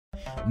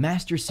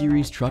Master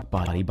Series Truck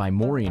Body by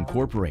Mory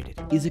Incorporated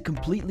is a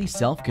completely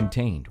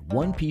self-contained,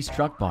 one-piece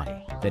truck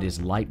body that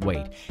is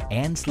lightweight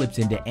and slips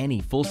into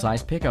any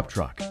full-size pickup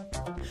truck.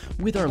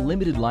 With our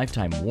limited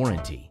lifetime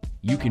warranty,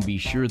 you can be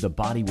sure the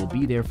body will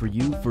be there for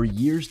you for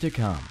years to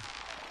come.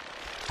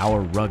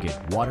 Our rugged,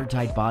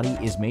 watertight body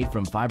is made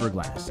from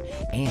fiberglass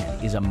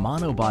and is a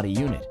monobody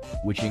unit,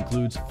 which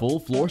includes full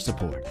floor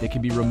support that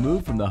can be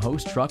removed from the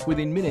host truck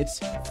within minutes,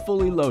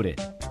 fully loaded.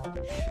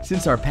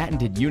 Since our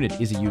patented unit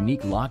is a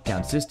unique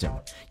lockdown system,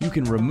 you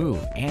can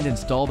remove and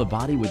install the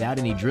body without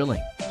any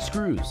drilling,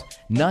 screws,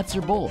 nuts,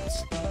 or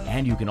bolts,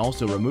 and you can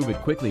also remove it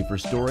quickly for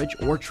storage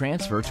or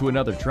transfer to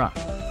another truck.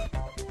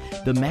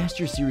 The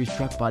Master Series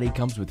truck body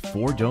comes with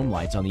 4 dome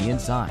lights on the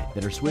inside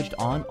that are switched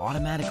on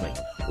automatically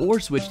or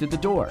switched at the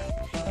door,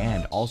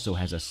 and also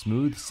has a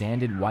smooth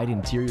sanded white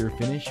interior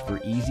finish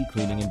for easy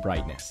cleaning and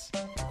brightness.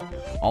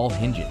 All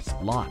hinges,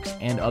 locks,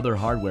 and other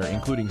hardware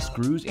including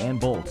screws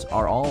and bolts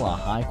are all a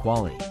high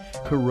quality,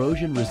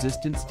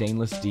 corrosion-resistant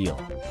stainless steel.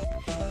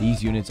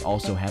 These units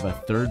also have a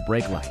third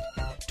brake light,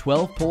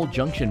 12-pole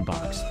junction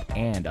box,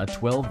 and a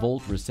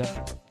 12-volt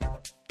receptor.